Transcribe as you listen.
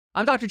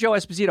I'm Dr. Joe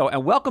Esposito,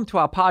 and welcome to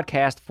our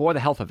podcast, For the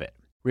Health of It.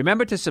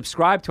 Remember to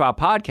subscribe to our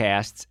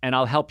podcasts, and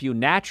I'll help you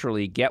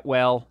naturally get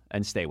well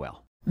and stay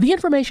well. The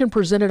information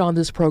presented on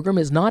this program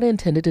is not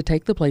intended to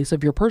take the place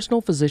of your personal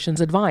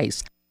physician's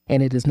advice,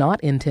 and it is not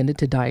intended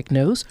to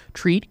diagnose,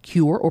 treat,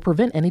 cure, or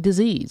prevent any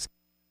disease.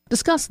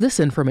 Discuss this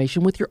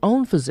information with your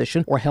own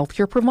physician or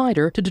healthcare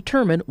provider to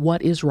determine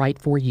what is right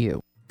for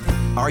you.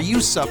 Are you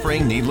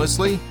suffering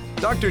needlessly?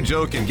 Dr.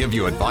 Joe can give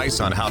you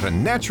advice on how to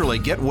naturally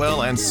get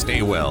well and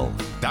stay well.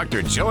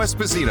 Dr. Joe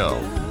Esposito.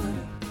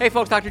 Hey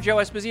folks, Dr. Joe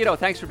Esposito.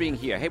 Thanks for being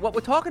here. Hey, what we're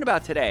talking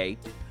about today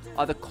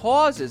are the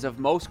causes of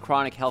most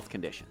chronic health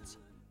conditions.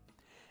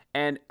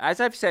 And as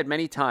I've said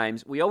many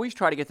times, we always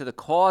try to get to the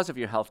cause of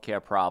your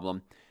healthcare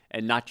problem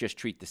and not just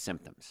treat the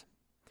symptoms.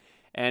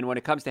 And when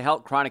it comes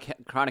to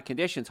chronic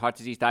conditions, heart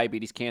disease,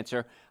 diabetes,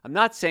 cancer, I'm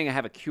not saying I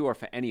have a cure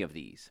for any of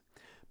these.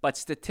 But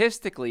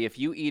statistically, if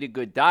you eat a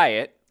good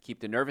diet,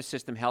 keep the nervous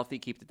system healthy,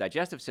 keep the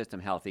digestive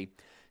system healthy,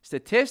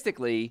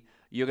 statistically,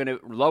 you're going to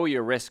lower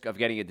your risk of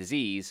getting a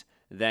disease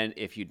than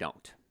if you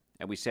don't.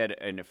 And we said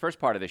in the first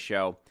part of the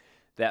show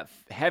that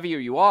heavier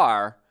you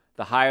are,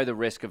 the higher the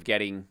risk of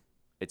getting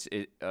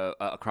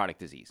a chronic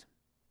disease.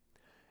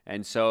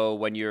 And so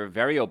when you're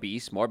very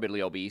obese,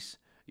 morbidly obese,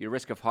 your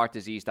risk of heart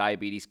disease,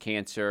 diabetes,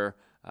 cancer,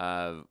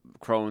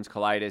 Crohn's,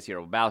 colitis,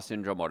 irritable bowel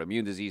syndrome,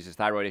 autoimmune diseases,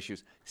 thyroid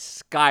issues,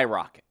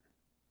 skyrocket.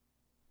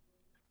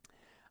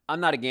 I'm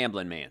not a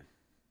gambling man.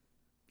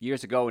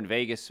 Years ago in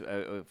Vegas,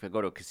 if I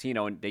go to a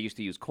casino, and they used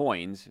to use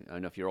coins. I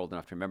don't know if you're old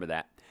enough to remember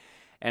that.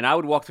 And I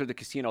would walk through the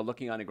casino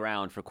looking on the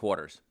ground for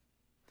quarters.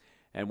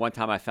 And one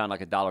time I found like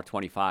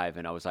 $1.25,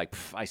 and I was like,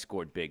 I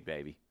scored big,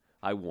 baby.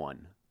 I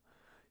won.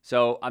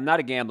 So I'm not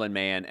a gambling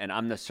man, and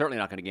I'm certainly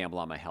not going to gamble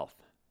on my health.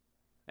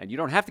 And you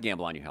don't have to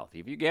gamble on your health.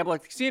 If you gamble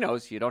at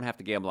casinos, you don't have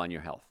to gamble on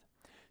your health.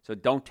 So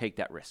don't take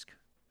that risk.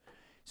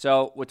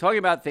 So we're talking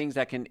about things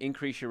that can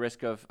increase your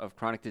risk of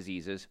chronic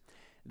diseases.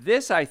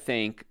 This, I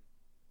think,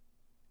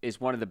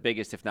 is one of the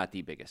biggest, if not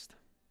the biggest.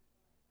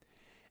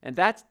 And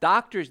that's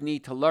doctors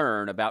need to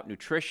learn about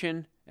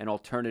nutrition and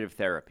alternative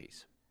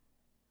therapies.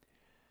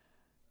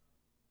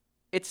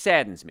 It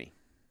saddens me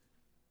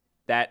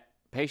that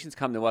patients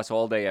come to us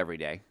all day, every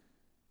day.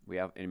 We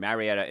have in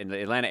Marietta, in the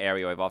Atlanta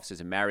area, we have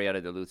offices in Marietta,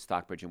 Duluth,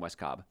 Stockbridge, and West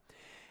Cobb.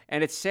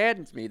 And it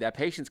saddens me that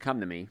patients come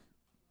to me,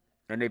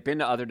 and they've been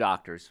to other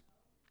doctors,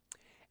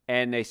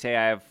 and they say,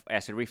 I have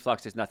acid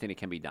reflux, there's nothing that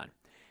can be done.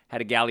 Had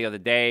a gal the other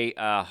day,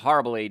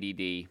 horrible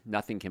ADD,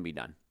 nothing can be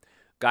done.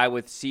 Guy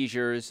with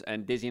seizures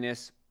and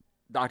dizziness,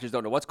 doctors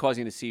don't know what's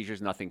causing the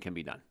seizures, nothing can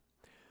be done.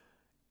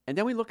 And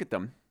then we look at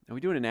them, and we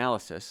do an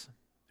analysis,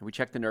 and we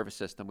check the nervous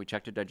system, we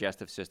check their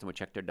digestive system, we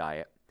check their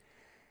diet.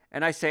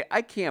 And I say,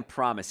 I can't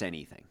promise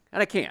anything.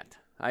 And I can't.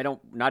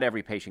 Not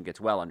every patient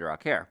gets well under our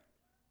care.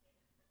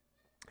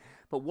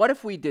 But what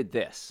if we did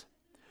this?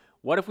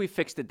 What if we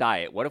fixed the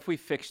diet? What if we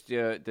fixed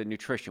the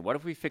nutrition? What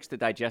if we fixed the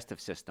digestive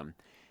system?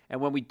 And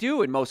when we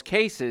do, in most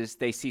cases,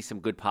 they see some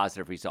good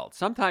positive results.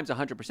 Sometimes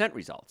 100%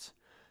 results.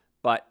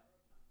 But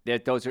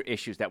those are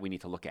issues that we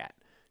need to look at.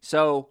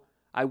 So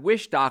I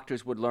wish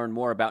doctors would learn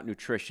more about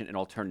nutrition and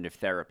alternative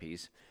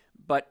therapies.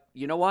 But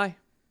you know why?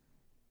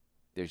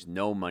 There's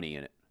no money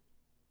in it.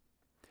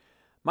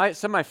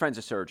 Some of my friends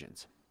are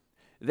surgeons.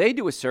 They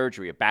do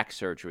a back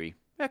surgery,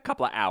 a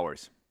couple of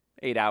hours,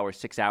 8 hours,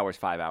 6 hours,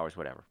 5 hours,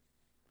 whatever.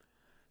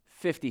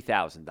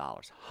 $50,000,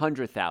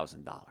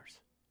 $100,000.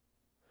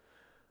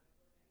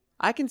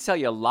 I can sell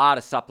you a lot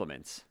of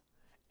supplements,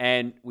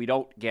 and we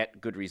don't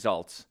get good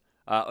results.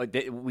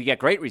 We get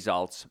great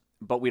results,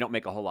 but we don't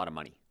make a whole lot of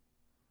money.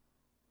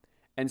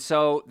 And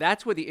so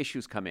that's where the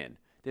issues come in.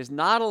 There's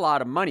not a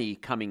lot of money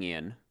coming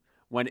in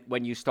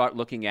when you start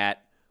looking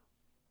at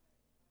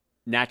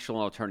natural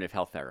and alternative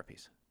health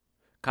therapies.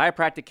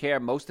 Chiropractic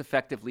care, most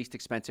effective, least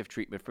expensive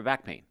treatment for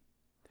back pain.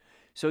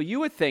 So you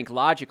would think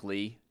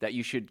logically that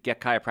you should get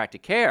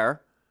chiropractic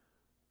care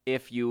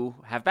if you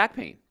have back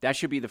pain. That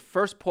should be the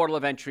first portal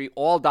of entry.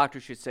 All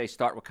doctors should say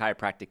start with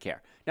chiropractic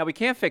care. Now, we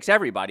can't fix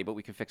everybody, but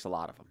we can fix a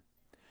lot of them.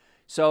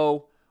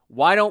 So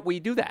why don't we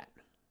do that?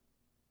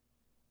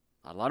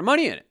 Not a lot of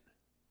money in it.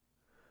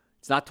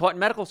 It's not taught in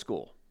medical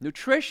school.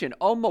 Nutrition,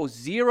 almost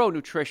zero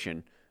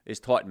nutrition is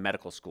taught in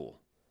medical school.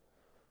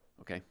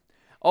 Okay?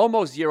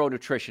 Almost zero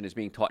nutrition is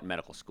being taught in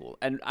medical school.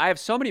 And I have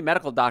so many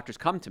medical doctors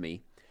come to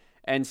me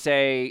and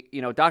say,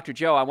 Dr.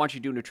 Joe, I want you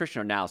to do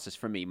nutrition analysis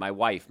for me, my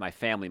wife, my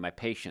family, my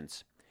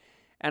patients.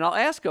 And I'll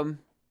ask them,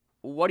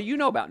 what do you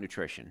know about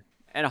nutrition?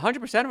 And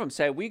 100% of them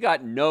say, we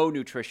got no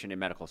nutrition in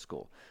medical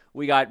school.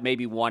 We got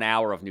maybe 1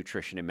 hour of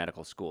nutrition in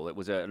medical school. It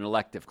was an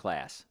elective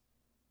class.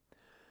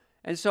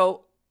 And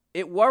so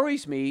it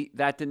worries me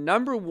that the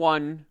number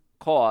one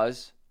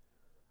cause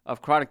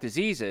of chronic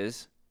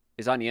diseases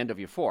is on the end of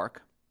your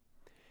fork,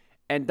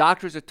 and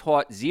doctors are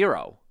taught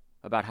zero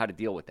about how to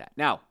deal with that.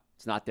 Now,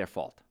 it's not their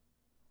fault.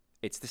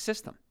 It's the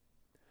system.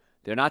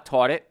 They're not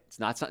taught it. It's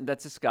not something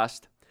that's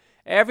discussed.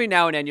 Every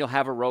now and then you'll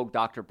have a rogue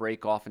doctor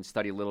break off and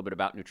study a little bit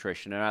about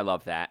nutrition, and I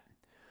love that.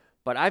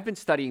 But I've been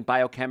studying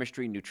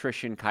biochemistry,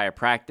 nutrition,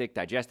 chiropractic,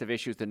 digestive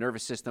issues, the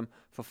nervous system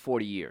for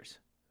 40 years.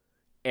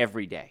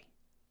 every day.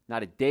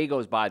 Not a day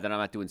goes by that I'm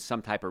not doing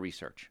some type of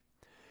research.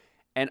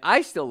 And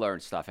I still learn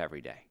stuff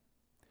every day.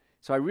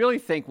 So I really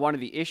think one of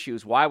the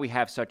issues why we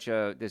have such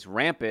this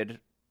rampant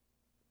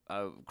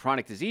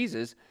chronic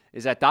diseases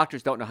is that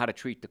doctors don't know how to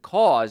treat the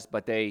cause,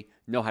 but they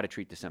know how to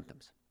treat the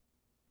symptoms.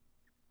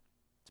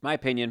 It's my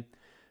opinion,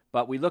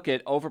 but we look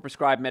at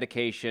overprescribed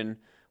medication,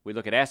 we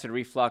look at acid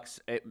reflux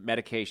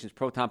medications,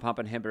 proton pump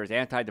inhibitors,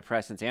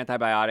 antidepressants,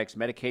 antibiotics,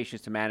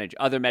 medications to manage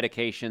other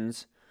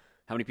medications.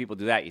 How many people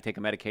do that? You take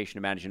a medication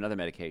to manage another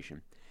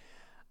medication.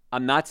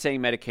 I'm not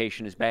saying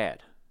medication is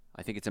bad.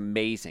 I think it's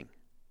amazing,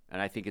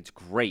 and I think it's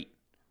great.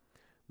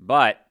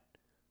 But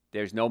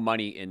there's no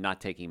money in not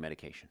taking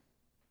medication.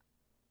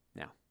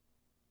 Now,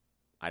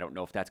 I don't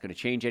know if that's going to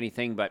change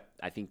anything, but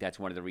I think that's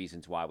one of the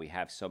reasons why we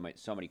have so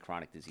many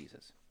chronic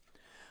diseases.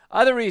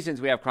 Other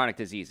reasons we have chronic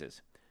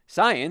diseases.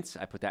 Science,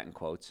 I put that in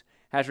quotes,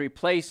 has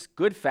replaced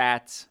good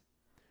fats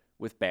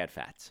with bad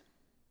fats.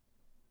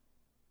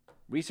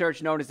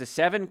 Research known as the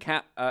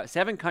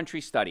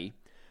seven-country study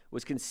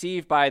was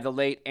conceived by the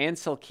late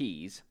Ancel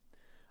Keys,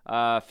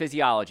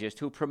 physiologist,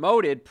 who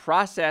promoted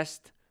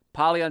processed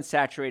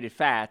polyunsaturated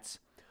fats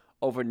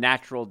over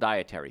natural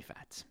dietary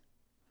fats.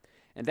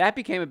 And that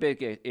became a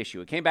big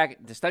issue.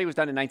 The study was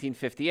done in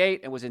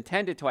 1958 and was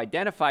intended to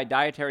identify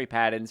dietary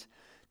patterns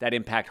that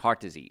impact heart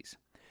disease.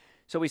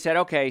 So we said,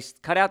 okay,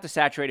 cut out the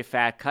saturated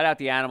fat, cut out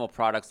the animal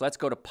products, let's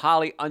go to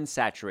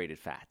polyunsaturated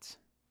fats.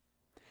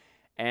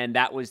 And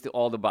that was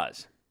all the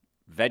buzz,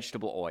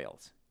 vegetable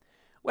oils.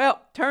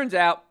 Well, turns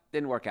out,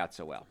 didn't work out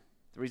so well.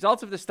 The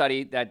results of the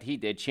study that he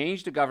did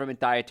changed the government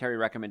dietary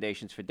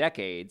recommendations for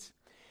decades,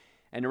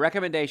 and the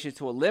recommendations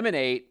to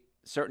eliminate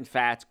certain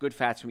fats, good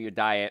fats from your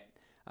diet,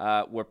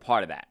 were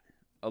part of that.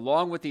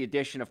 Along with the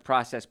addition of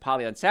processed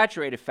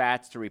polyunsaturated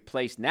fats to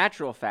replace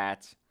natural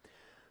fats,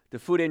 the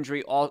food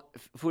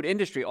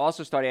industry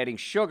also started adding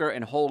sugar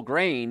and whole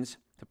grains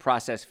to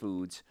processed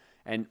foods.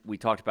 And we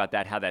talked about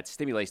that, how that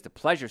stimulates the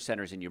pleasure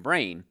centers in your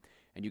brain,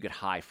 and you get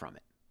high from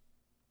it.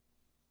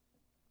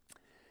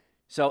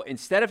 So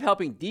instead of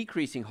helping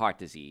decreasing heart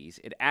disease,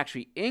 it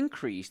actually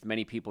increased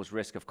many people's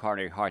risk of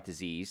coronary heart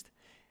disease,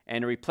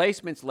 and the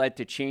replacements led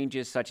to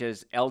changes such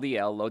as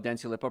LDL,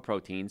 low-density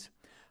lipoproteins,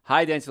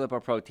 high-density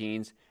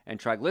lipoproteins,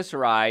 and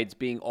triglycerides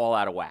being all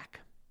out of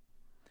whack.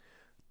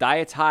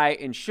 Diets high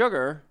in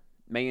sugar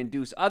may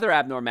induce other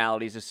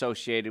abnormalities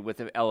associated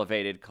with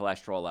elevated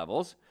cholesterol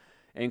levels,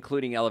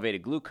 including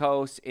elevated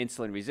glucose,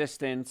 insulin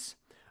resistance,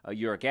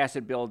 uric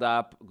acid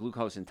buildup,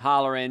 glucose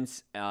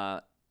intolerance,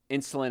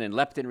 insulin and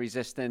leptin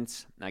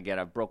resistance. Again,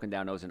 I've broken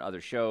down those in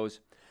other shows.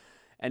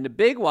 And the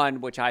big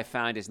one, which I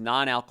found, is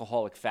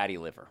non-alcoholic fatty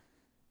liver.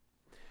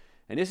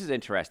 And this is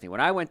interesting. When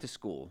I went to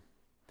school,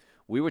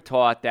 we were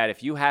taught that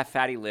if you have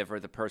fatty liver,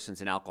 the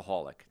person's an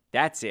alcoholic.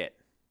 That's it.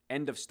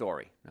 End of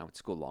story. I went to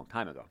school a long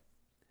time ago.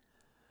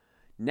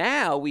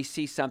 Now we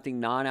see something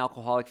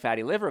non-alcoholic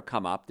fatty liver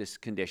this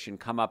condition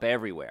come up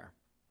everywhere.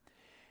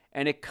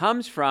 And it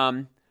comes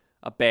from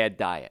a bad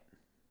diet.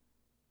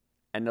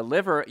 And the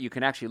liver, you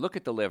can actually look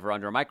at the liver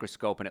under a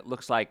microscope, and it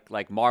looks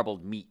like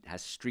marbled meat,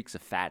 has streaks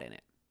of fat in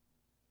it.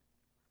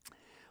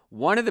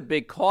 One of the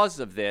big causes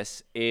of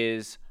this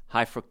is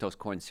high fructose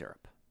corn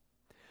syrup.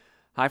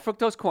 High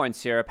fructose corn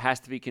syrup has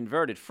to be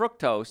converted.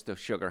 Fructose, the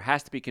sugar,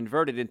 has to be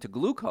converted into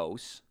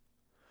glucose,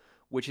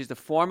 which is the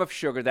form of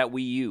sugar that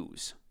we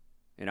use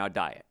in our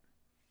diet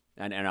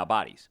and in our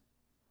bodies.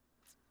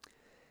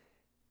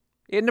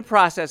 In the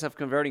process of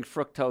converting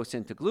fructose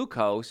into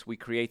glucose, we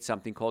create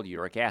something called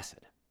uric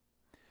acid.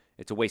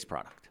 It's a waste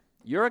product.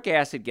 Uric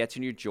acid gets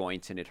in your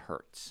joints and it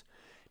hurts.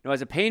 Now,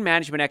 as a pain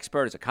management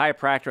expert, as a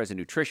chiropractor, as a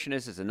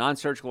nutritionist, as a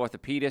non-surgical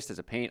orthopedist,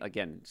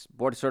 as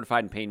board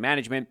certified in pain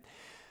management,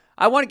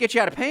 I want to get you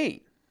out of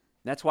pain.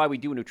 That's why we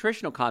do a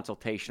nutritional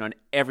consultation on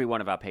every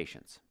one of our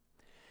patients.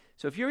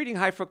 So if you're eating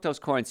high fructose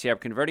corn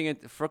syrup, converting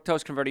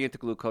into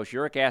glucose,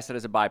 uric acid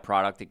is a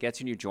byproduct. It gets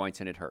in your joints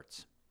and it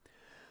hurts.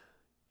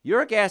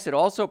 Uric acid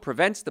also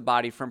prevents the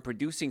body from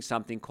producing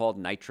something called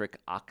nitric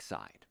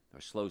oxide,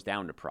 or slows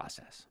down the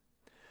process.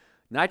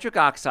 Nitric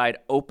oxide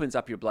opens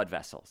up your blood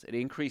vessels. It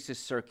increases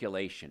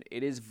circulation.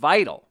 It is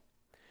vital.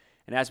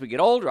 And as we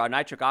get older, our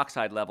nitric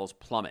oxide levels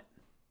plummet.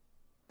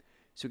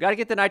 So we've got to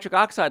get the nitric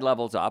oxide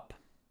levels up.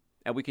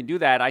 And we can do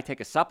that. I take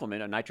a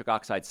supplement, a nitric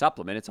oxide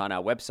supplement. It's on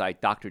our website,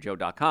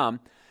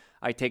 drjoe.com.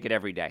 I take it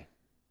every day.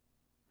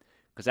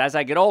 Because as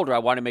I get older, I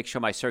want to make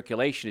sure my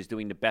circulation is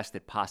doing the best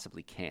it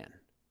possibly can.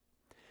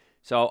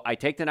 So I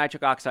take the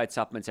nitric oxide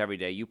supplements every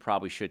day. You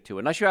probably should too,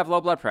 unless you have low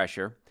blood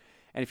pressure.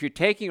 And if you're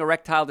taking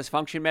erectile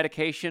dysfunction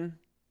medication,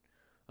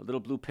 little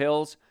blue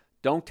pills,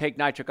 don't take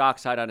nitric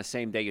oxide on the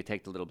same day you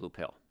take the little blue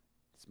pill.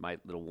 It's my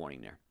little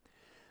warning there.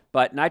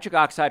 But nitric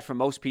oxide for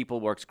most people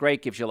works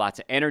great, gives you lots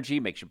of energy,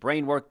 makes your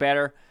brain work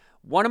better.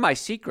 One of my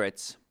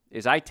secrets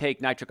is I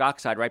take nitric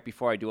oxide right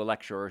before I do a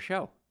lecture or a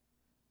show.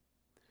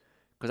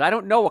 Because I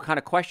don't know what kind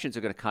of questions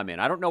are going to come in.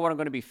 I don't know what I'm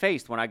going to be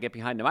faced when I get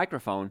behind the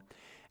microphone,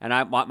 and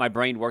I want my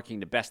brain working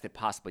the best it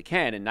possibly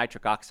can, and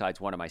nitric oxide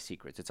is one of my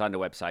secrets. It's on the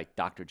website,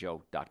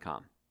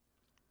 drjoe.com.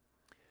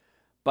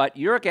 But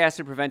uric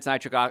acid prevents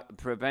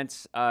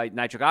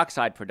nitric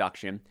oxide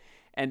production.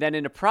 And then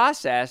in the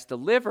process, the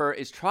liver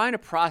is trying to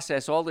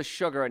process all this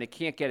sugar and it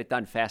can't get it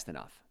done fast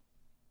enough.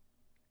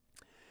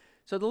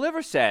 So the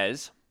liver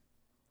says,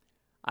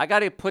 I got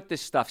to put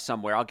this stuff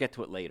somewhere. I'll get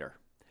to it later.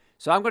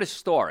 So I'm going to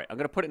store it. I'm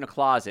going to put it in a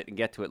closet and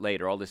get to it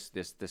later, all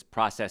this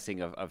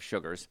processing of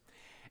sugars.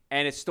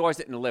 And it stores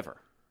it in the liver.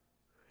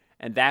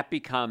 And that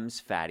becomes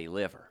fatty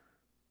liver.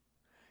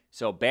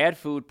 So bad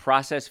food,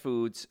 processed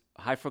foods,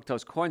 high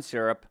fructose corn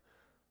syrup,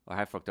 or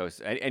high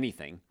fructose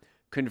anything,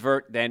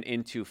 convert then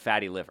into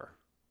fatty liver.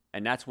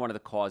 And that's one of the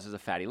causes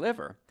of fatty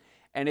liver.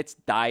 And it's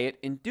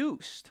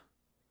diet-induced.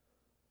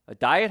 A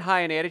diet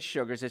high in added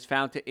sugars is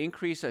found to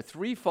increase a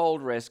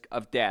 3-fold risk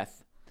of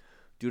death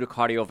due to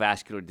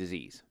cardiovascular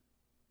disease.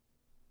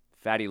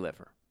 Fatty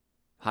liver,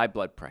 high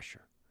blood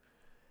pressure.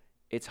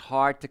 It's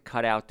hard to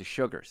cut out the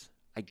sugars.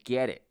 I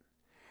get it.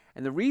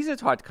 And the reason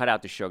it's hard to cut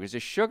out the sugars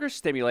is sugar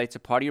stimulates a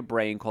part of your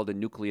brain called the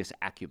nucleus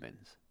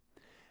accumbens.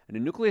 And the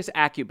nucleus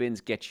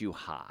accumbens gets you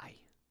high.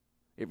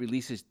 It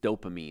releases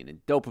dopamine,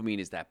 and dopamine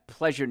is that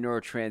pleasure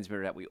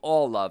neurotransmitter that we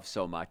all love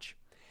so much.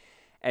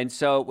 And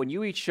so when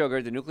you eat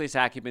sugar, the nucleus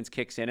accumbens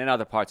kicks in, and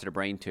other parts of the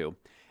brain too,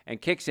 and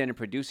kicks in and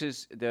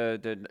produces the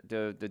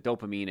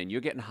dopamine, and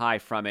you're getting high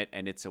from it,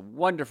 and it's a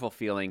wonderful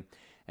feeling,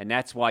 and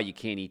that's why you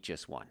can't eat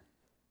just one.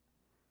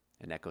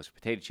 And that goes for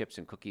potato chips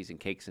and cookies and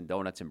cakes and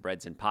donuts and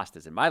breads and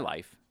pastas in my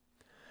life.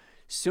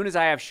 As soon as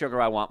I have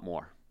sugar, I want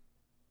more.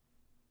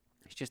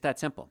 It's just that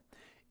simple.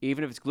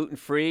 Even if it's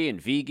gluten-free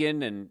and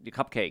vegan and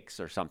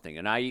cupcakes or something,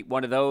 and I eat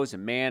one of those,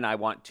 and man, I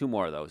want 2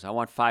 more of those. I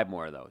want 5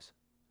 more of those.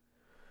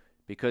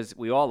 Because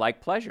we all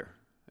like pleasure,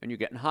 and you're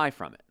getting high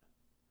from it.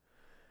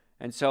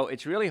 And so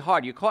it's really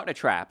hard. You're caught in a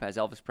trap, as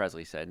Elvis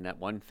Presley said in that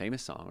one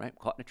famous song, right?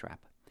 Caught in a trap.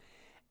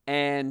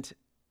 And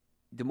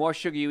the more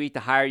sugar you eat, the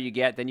higher you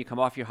get. Then you come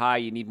off your high,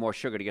 you need more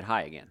sugar to get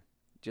high again,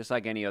 just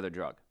like any other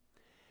drug.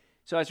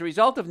 So as a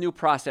result of new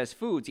processed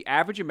foods, the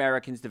average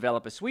Americans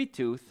develop a sweet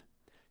tooth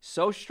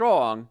so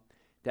strong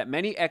that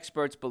many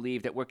experts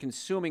believe that we're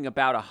consuming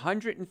about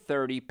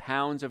 130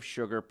 pounds of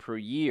sugar per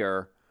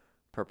year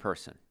per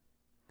person.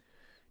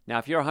 Now,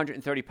 if you're a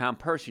 130-pound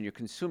person, you're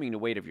consuming the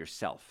weight of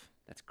yourself.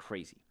 That's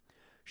crazy.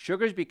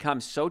 Sugar's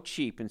become so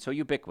cheap and so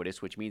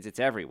ubiquitous, which means it's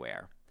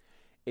everywhere.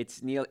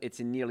 It's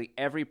in nearly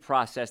every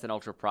processed and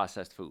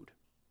ultra-processed food.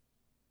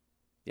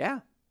 Yeah,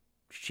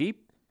 it's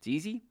cheap, it's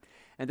easy.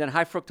 And then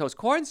high fructose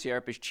corn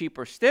syrup is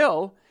cheaper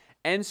still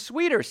and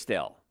sweeter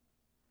still.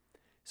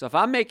 So if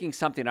I'm making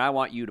something I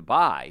want you to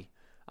buy,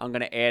 I'm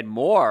going to add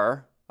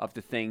more of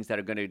the things that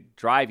are going to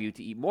drive you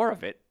to eat more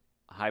of it.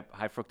 High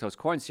fructose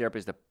corn syrup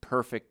is the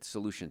perfect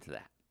solution to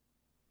that.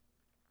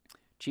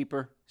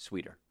 Cheaper,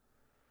 sweeter.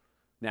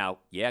 Now,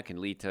 yeah, it can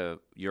lead to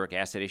uric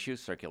acid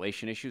issues,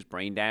 circulation issues,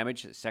 brain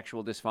damage,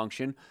 sexual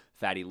dysfunction,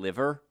 fatty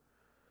liver.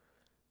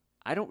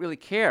 I don't really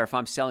care if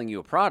I'm selling you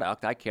a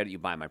product. I care that you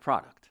buy my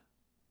product.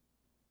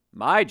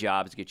 My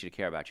job is to get you to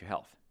care about your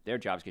health. Their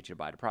job is to get you to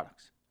buy the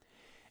products.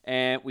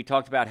 And we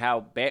talked about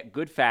how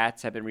good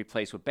fats have been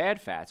replaced with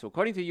bad fats. So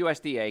according to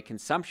USDA,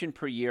 consumption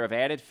per year of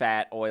added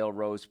fat oil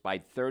rose by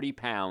 30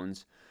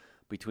 pounds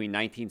between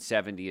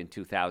 1970 and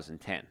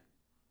 2010.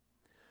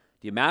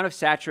 The amount of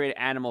saturated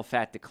animal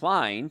fat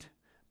declined,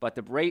 but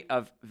the rate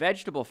of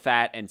vegetable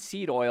fat and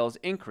seed oils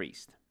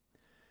increased.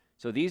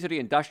 So these are the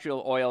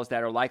industrial oils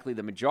that are likely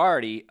the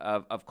majority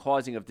of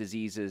causing of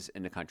diseases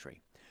in the country.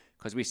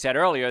 Because we said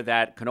earlier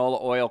that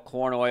canola oil,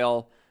 corn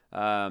oil,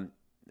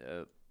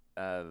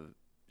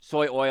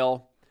 soy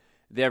oil,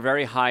 they're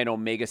very high in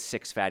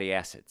omega-6 fatty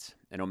acids.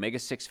 And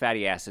omega-6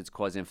 fatty acids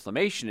cause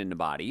inflammation in the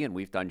body, and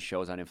we've done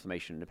shows on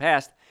inflammation in the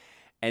past,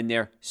 and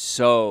they're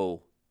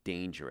so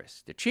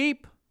dangerous. They're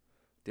cheap.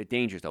 They're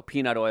dangerous, though.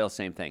 Peanut oil,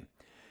 same thing.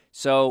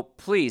 So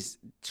please,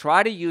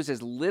 try to use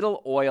as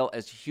little oil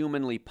as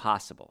humanly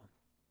possible.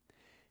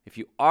 If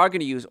you are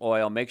going to use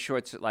oil, make sure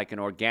it's like an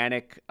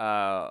organic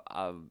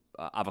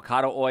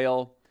avocado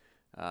oil.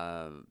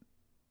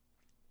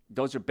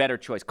 Those are better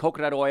choice.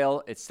 Coconut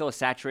oil, it's still a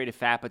saturated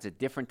fat, but it's a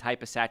different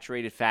type of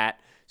saturated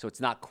fat, so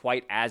it's not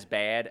quite as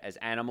bad as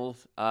animal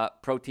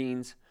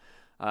proteins,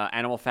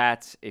 animal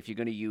fats. If you're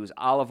going to use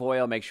olive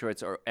oil, make sure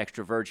it's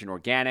extra virgin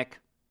organic.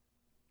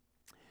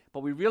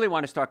 But we really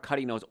want to start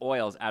cutting those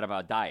oils out of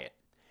our diet.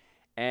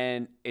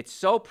 And it's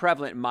so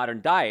prevalent in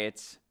modern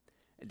diets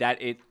that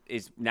it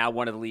is now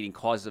one of the leading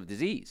causes of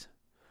disease.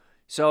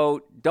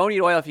 So don't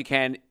eat oil if you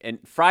can. And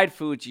fried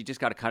foods, you just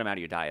got to cut them out of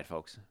your diet,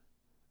 folks.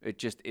 It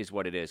just is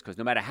what it is. Because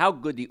no matter how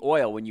good the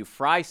oil, when you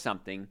fry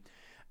something,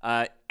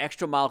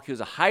 extra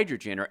molecules of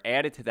hydrogen are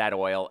added to that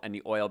oil, and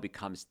the oil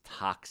becomes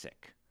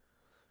toxic.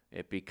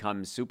 It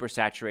becomes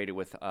supersaturated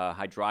with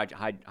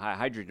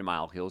hydrogen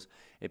molecules.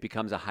 It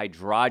becomes a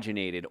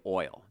hydrogenated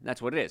oil. And that's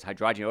what it is.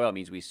 Hydrogenated oil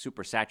means we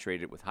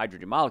supersaturated it with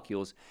hydrogen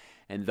molecules,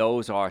 and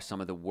those are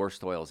some of the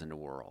worst oils in the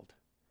world.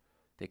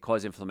 They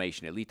cause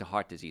inflammation. They lead to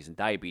heart disease and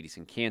diabetes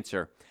and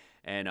cancer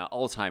and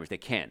Alzheimer's. They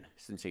can.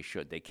 Since they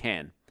should, they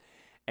can.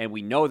 And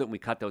we know that when we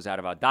cut those out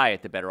of our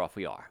diet, the better off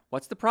we are.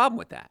 What's the problem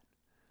with that?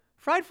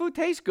 Fried food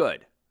tastes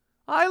good.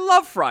 I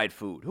love fried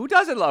food. Who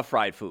doesn't love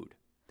fried food?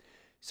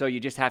 So you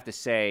just have to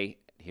say,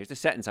 here's the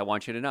sentence I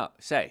want you to know.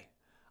 Say,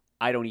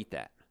 I don't eat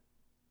that.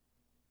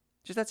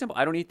 Just that simple.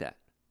 I don't eat that.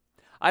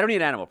 I don't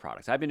eat animal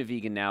products. I've been a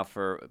vegan now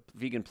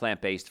vegan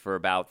plant-based for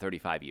about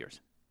 35 years.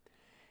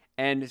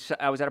 And so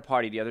I was at a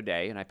party the other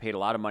day, and I paid a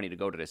lot of money to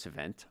go to this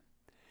event.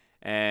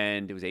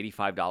 And it was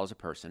 $85 a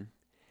person.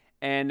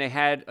 And they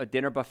had a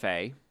dinner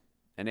buffet,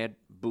 and they had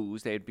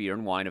booze. They had beer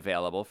and wine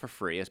available for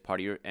free as part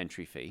of your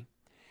entry fee.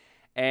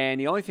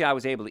 And the only thing I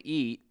was able to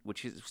eat,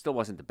 which still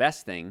wasn't the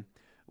best thing,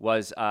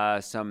 was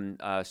some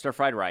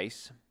stir-fried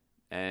rice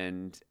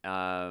and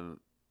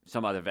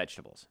some other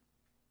vegetables.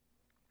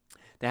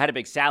 They had a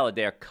big salad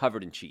there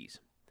covered in cheese.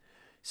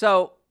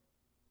 So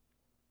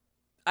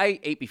I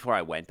ate before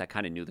I went. I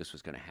kind of knew this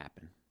was going to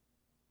happen.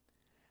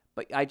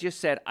 But I just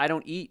said, I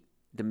don't eat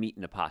the meat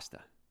and the pasta.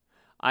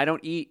 I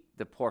don't eat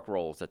the pork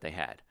rolls that they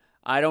had.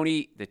 I don't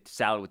eat the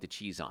salad with the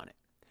cheese on it.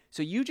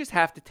 So you just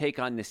have to take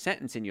on this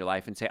sentence in your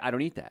life and say, I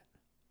don't eat that.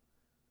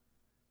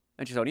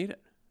 I just don't eat it.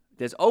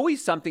 There's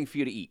always something for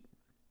you to eat.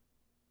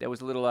 There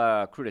was a little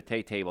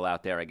crudité table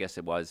out there, I guess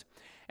it was.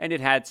 And it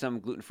had some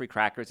gluten-free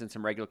crackers and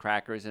some regular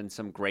crackers and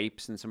some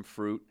grapes and some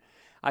fruit.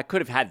 I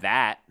could have had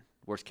that,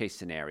 worst case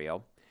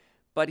scenario.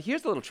 But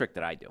here's the little trick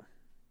that I do.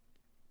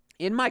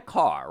 In my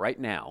car right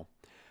now,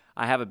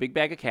 I have a big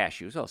bag of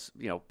cashews,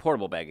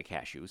 portable bag of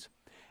cashews,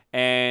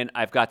 and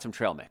I've got some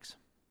trail mix.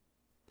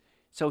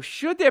 So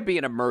should there be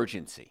an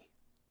emergency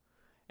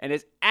and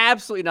there's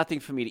absolutely nothing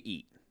for me to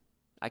eat,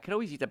 I can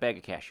always eat that bag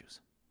of cashews,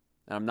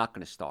 and I'm not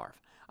going to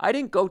starve. I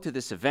didn't go to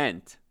this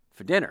event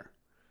for dinner.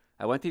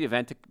 I went to the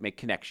event to make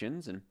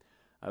connections, and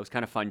it was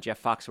kind of fun.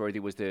 Jeff Foxworthy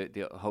was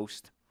the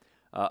host,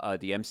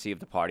 the MC of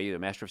the party, the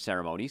master of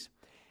ceremonies.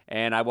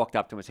 And I walked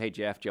up to him and said, hey,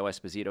 Jeff, Joe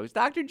Esposito. He's,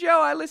 Dr.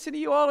 Joe, I listen to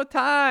you all the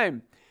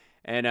time.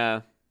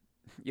 And,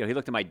 he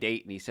looked at my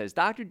date, and he says,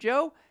 Dr.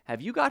 Joe,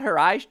 have you got her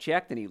eyes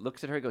checked? And he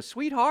looks at her and goes,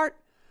 sweetheart,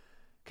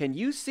 can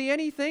you see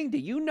anything? Do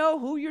you know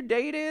who your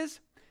date is?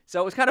 So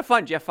it was kind of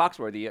fun. Jeff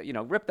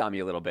Foxworthy, ripped on me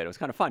a little bit. It was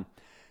kind of fun.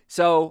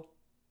 So,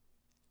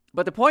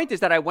 but the point is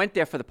that I went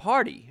there for the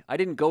party. I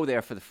didn't go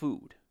there for the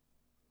food.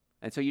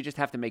 And so you just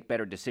have to make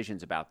better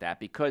decisions about that,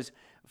 because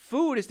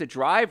food is the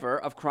driver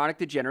of chronic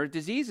degenerative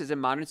diseases in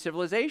modern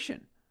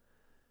civilization.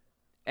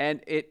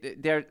 And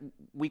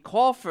we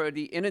call for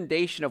the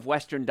inundation of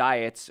Western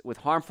diets with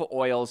harmful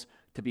oils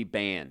to be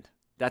banned.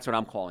 That's what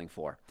I'm calling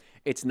for.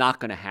 It's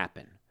not going to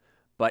happen,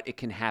 but it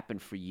can happen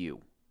for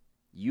you.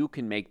 You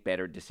can make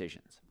better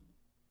decisions.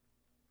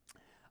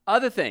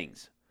 Other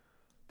things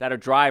that are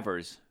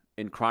drivers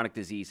in chronic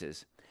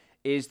diseases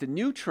is the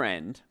new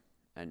trend,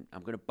 and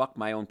I'm going to buck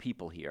my own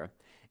people here,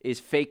 is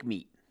fake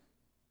meat.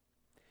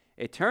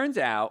 It turns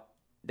out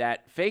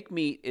that fake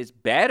meat is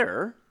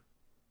better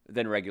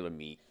than regular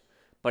meat,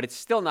 but it's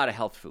still not a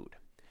health food.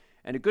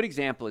 And a good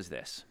example is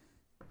this.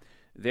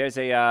 There's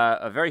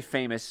a very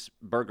famous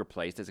burger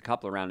place. There's a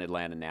couple around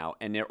Atlanta now,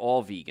 and they're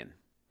all vegan.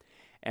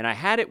 And I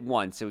had it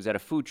once. It was at a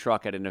food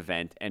truck at an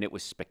event, and it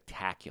was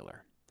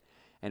spectacular.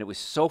 And it was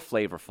so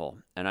flavorful.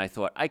 And I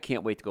thought, I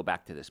can't wait to go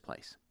back to this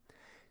place.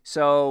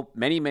 So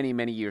many, many,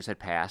 many years had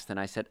passed, and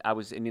I said, I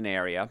was in an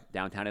area,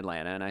 downtown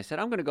Atlanta, and I said,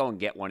 I'm going to go and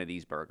get one of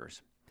these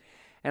burgers.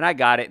 And I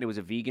got it, and it was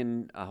a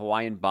vegan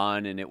Hawaiian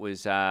bun, and it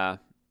was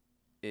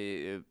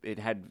it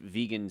had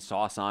vegan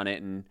sauce on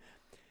it, and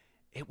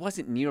it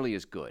wasn't nearly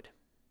as good.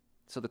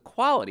 So the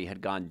quality had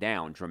gone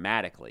down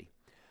dramatically.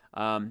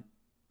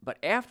 But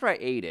after I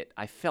ate it,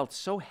 I felt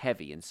so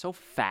heavy and so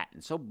fat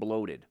and so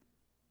bloated.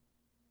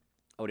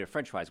 Oh, there were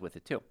French fries with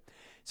it too.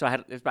 So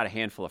there's about a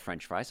handful of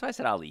French fries. So I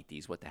said, I'll eat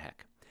these. What the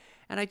heck?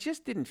 And I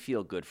just didn't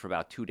feel good for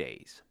about 2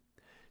 days.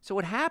 So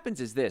what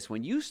happens is this.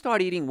 When you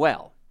start eating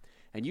well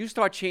and you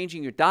start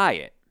changing your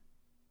diet,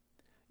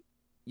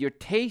 your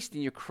taste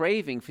and your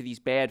craving for these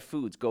bad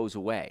foods goes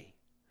away.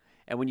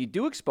 And when you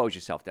do expose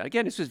yourself to that,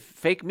 again, this was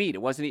fake meat.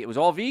 It was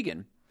all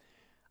vegan.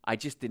 I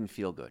just didn't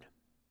feel good.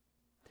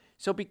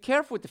 So be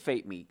careful with the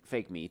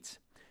fake meats.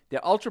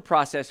 They're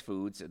ultra-processed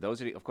foods.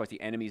 Those are, of course,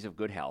 the enemies of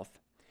good health.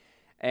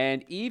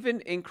 And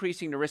even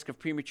increasing the risk of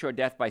premature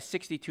death by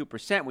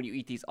 62% when you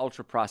eat these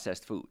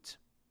ultra-processed foods.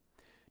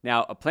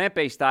 Now, a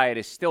plant-based diet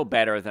is still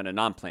better than a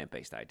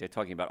non-plant-based diet. They're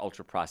talking about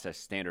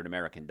ultra-processed standard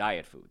American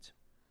diet foods.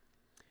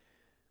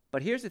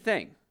 But here's the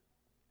thing.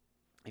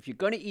 If you're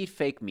going to eat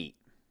fake meat,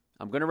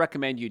 I'm going to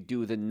recommend you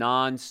do the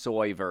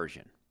non-soy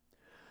version.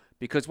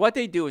 Because what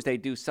they do is they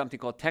do something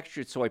called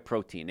textured soy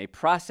protein. They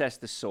process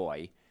the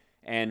soy,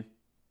 and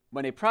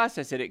when they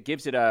process it, it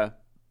gives it a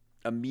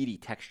meaty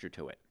texture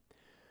to it.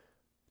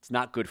 It's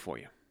not good for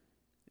you.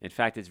 In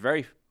fact, it's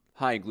very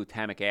high in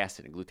glutamic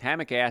acid. And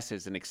glutamic acid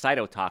is an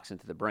excitotoxin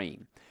to the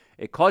brain.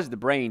 It causes the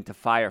brain to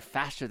fire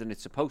faster than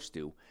it's supposed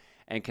to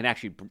and can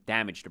actually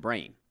damage the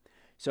brain.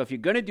 So if you're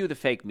going to do the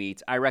fake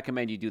meats, I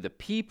recommend you do the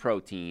pea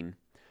protein,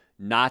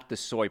 not the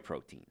soy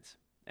proteins.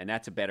 And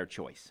that's a better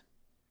choice.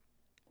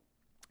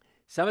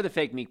 Some of the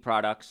fake meat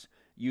products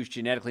use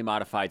genetically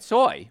modified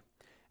soy,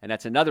 and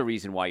that's another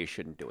reason why you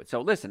shouldn't do it. So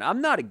listen,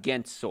 I'm not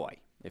against soy.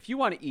 If you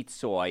want to eat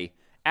soy,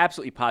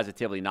 absolutely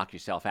positively knock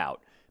yourself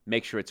out.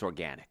 make sure it's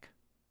organic.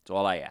 That's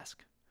all I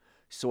ask.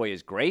 Soy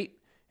is great.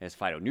 It has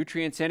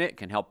phytonutrients in it. It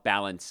can help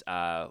balance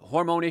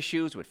hormone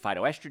issues with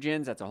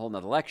phytoestrogens. That's a whole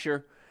nother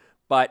lecture.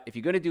 But if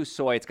you're going to do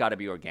soy, it's got to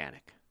be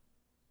organic.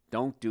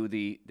 Don't do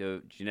the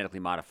genetically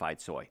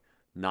modified soy.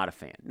 Not a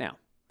fan. Now,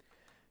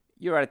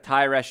 you're at a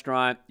Thai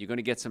restaurant. You're going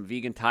to get some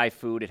vegan Thai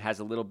food. It has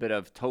a little bit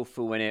of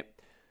tofu in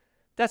it.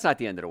 That's not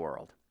the end of the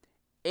world.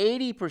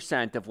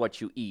 80% of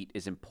what you eat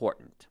is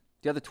important.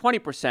 The other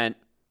 20%,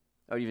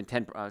 or even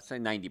 10%, say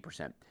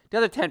 90%. The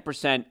other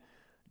 10%,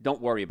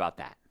 don't worry about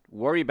that.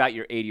 Worry about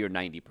your 80 or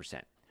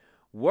 90%.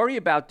 Worry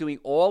about doing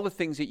all the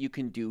things that you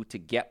can do to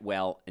get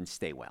well and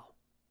stay well.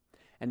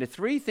 And the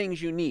three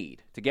things you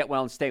need to get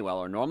well and stay well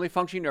are a normally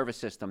functioning nervous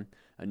system,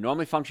 a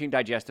normally functioning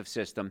digestive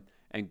system,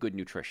 and good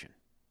nutrition.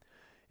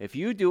 If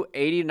you do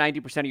 80 to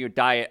 90% of your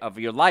diet of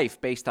your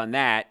life based on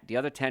that, the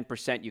other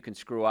 10% you can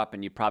screw up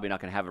and you're probably not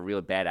going to have a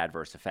real bad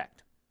adverse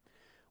effect.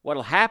 What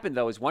will happen,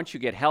 though, is once you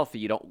get healthy,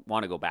 you don't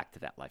want to go back to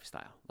that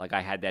lifestyle. Like I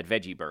had that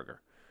veggie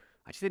burger.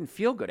 I just didn't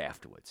feel good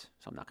afterwards,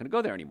 so I'm not going to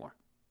go there anymore.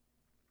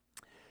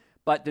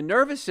 But the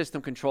nervous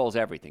system controls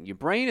everything. Your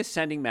brain is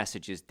sending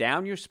messages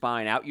down your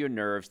spine, out your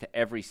nerves, to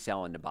every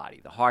cell in the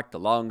body. The heart, the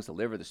lungs, the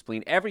liver, the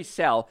spleen. Every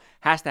cell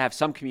has to have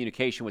some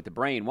communication with the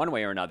brain one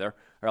way or another,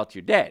 or else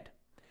you're dead.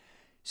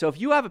 So if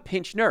you have a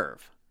pinched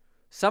nerve,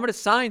 some of the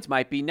signs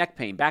might be neck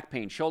pain, back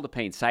pain, shoulder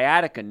pain,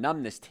 sciatica,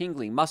 numbness,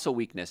 tingling, muscle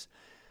weakness.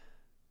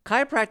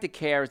 Chiropractic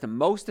care is the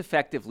most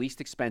effective, least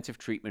expensive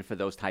treatment for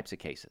those types of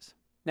cases.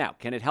 Now,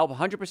 can it help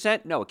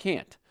 100%? No, it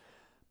can't.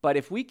 But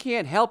if we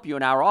can't help you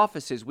in our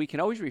offices, we can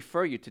always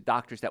refer you to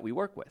doctors that we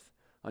work with.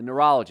 A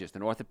neurologist,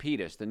 an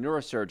orthopedist, a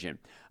neurosurgeon,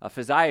 a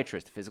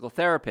physiatrist, a physical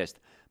therapist.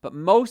 But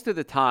most of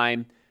the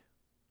time,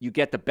 you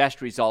get the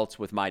best results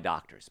with my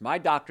doctors. My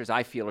doctors,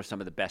 I feel, are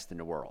some of the best in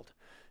the world.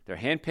 They're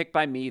handpicked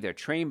by me, they're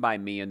trained by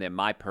me, and they're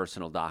my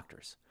personal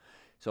doctors.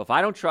 So if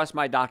I don't trust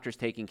my doctors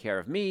taking care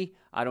of me,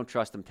 I don't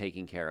trust them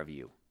taking care of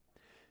you.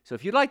 So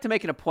if you'd like to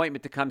make an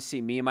appointment to come see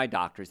me and my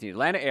doctors in the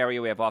Atlanta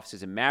area, we have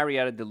offices in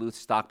Marietta, Duluth,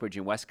 Stockbridge,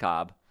 and West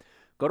Cobb.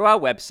 Go to our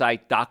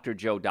website,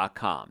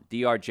 drjoe.com,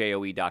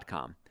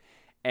 drjoe.com,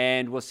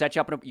 and we'll set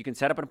you up. You can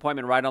set up an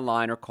appointment right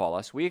online or call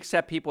us. We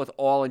accept people with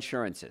all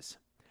insurances.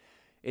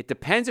 It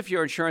depends if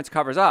your insurance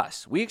covers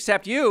us. We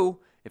accept you.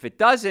 If it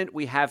doesn't,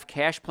 we have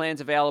cash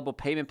plans available,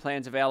 payment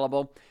plans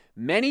available.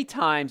 Many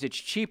times it's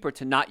cheaper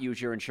to not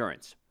use your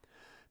insurance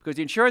because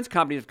the insurance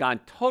companies have gone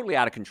totally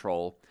out of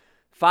control.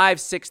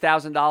 $5,000,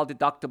 $6,000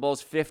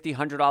 deductibles, $50,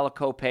 $100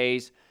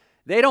 copays.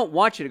 They don't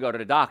want you to go to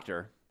the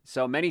doctor.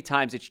 So many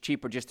times it's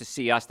cheaper just to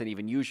see us than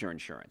even use your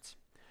insurance.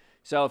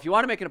 So if you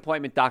want to make an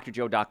appointment,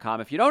 drjoe.com.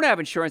 If you don't have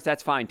insurance,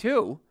 that's fine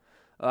too.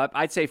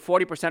 I'd say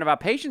 40% of our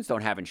patients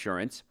don't have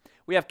insurance.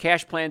 We have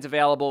cash plans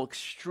available,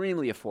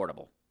 extremely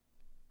affordable.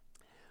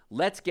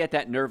 Let's get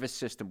that nervous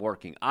system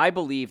working. I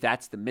believe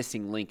that's the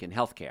missing link in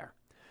healthcare,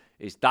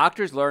 is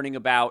doctors learning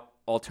about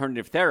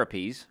alternative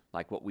therapies,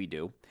 like what we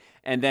do,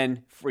 and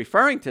then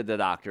referring to the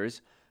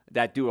doctors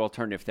that do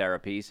alternative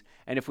therapies.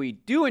 And if we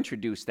do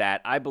introduce that,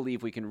 I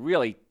believe we can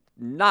really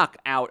knock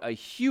out a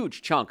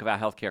huge chunk of our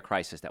healthcare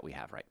crisis that we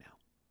have right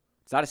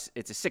now.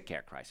 It's a sick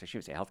care crisis. I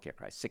shouldn't say healthcare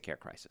crisis, sick care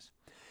crisis.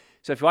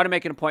 So if you want to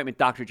make an appointment,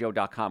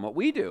 drjoe.com. What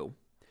we do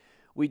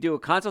a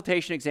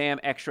consultation exam,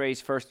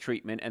 x-rays, first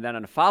treatment, and then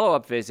on a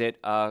follow-up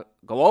visit, go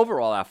over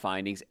all our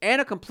findings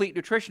and a complete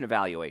nutrition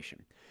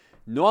evaluation.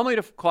 Normally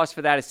the cost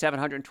for that is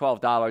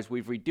 $712.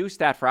 We've reduced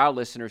that for our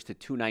listeners to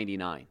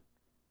 $299.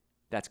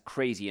 That's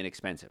crazy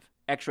inexpensive.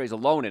 X-rays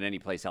alone at any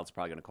place else is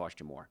probably going to cost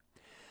you more.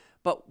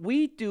 But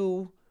we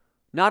do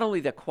not only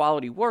the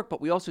quality work, but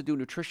we also do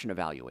nutrition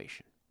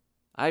evaluation.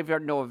 I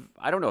don't know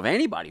of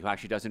anybody who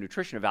actually does a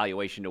nutrition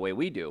evaluation the way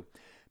we do,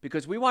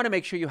 because we want to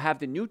make sure you have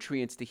the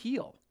nutrients to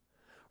heal.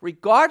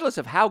 Regardless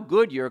of how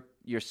good your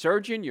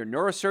surgeon, your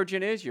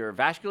neurosurgeon is, your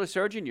vascular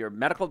surgeon, your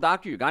medical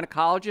doctor, your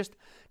gynecologist,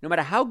 no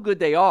matter how good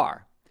they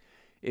are,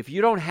 if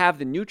you don't have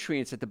the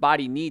nutrients that the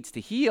body needs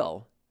to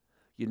heal,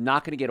 you're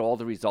not going to get all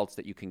the results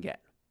that you can get.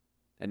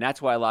 And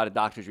that's why a lot of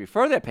doctors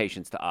refer their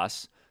patients to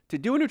us to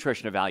do a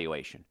nutrition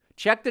evaluation.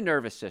 Check the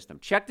nervous system,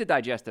 check the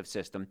digestive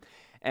system,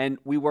 and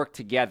we work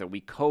together.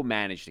 We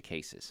co-manage the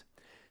cases.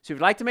 So if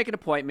you'd like to make an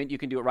appointment, you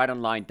can do it right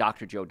online,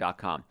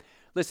 drjoe.com.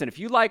 Listen, if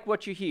you like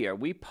what you hear,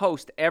 we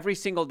post every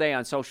single day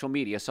on social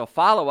media, so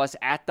follow us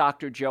at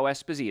Dr. Joe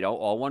Esposito,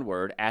 all one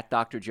word, at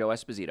Dr. Joe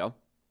Esposito.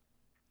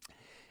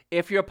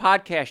 If you're a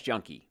podcast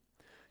junkie,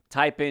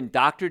 type in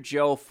Dr.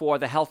 Joe for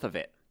the health of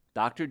it,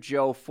 Dr.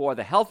 Joe for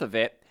the health of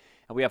it,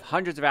 and we have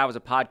hundreds of hours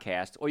of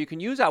podcasts. Or you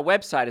can use our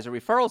website as a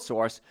referral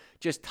source.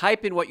 Just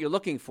type in what you're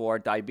looking for,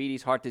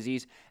 diabetes, heart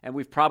disease, and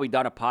we've probably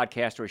done a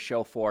podcast or a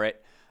show for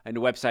it. And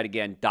the website,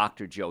 again,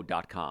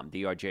 drjoe.com,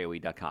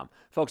 drjoe.com.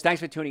 Folks, thanks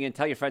for tuning in.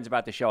 Tell your friends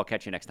about the show. I'll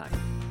catch you next time.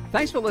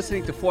 Thanks for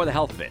listening to For the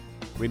Health of It.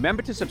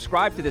 Remember to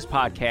subscribe to this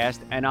podcast,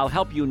 and I'll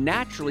help you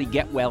naturally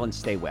get well and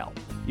stay well.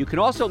 You can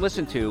also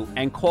listen to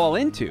and call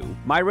into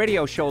my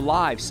radio show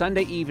live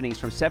Sunday evenings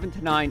from 7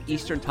 to 9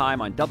 Eastern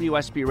Time on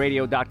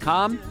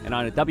WSBRadio.com and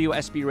on the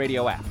WSB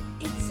Radio app.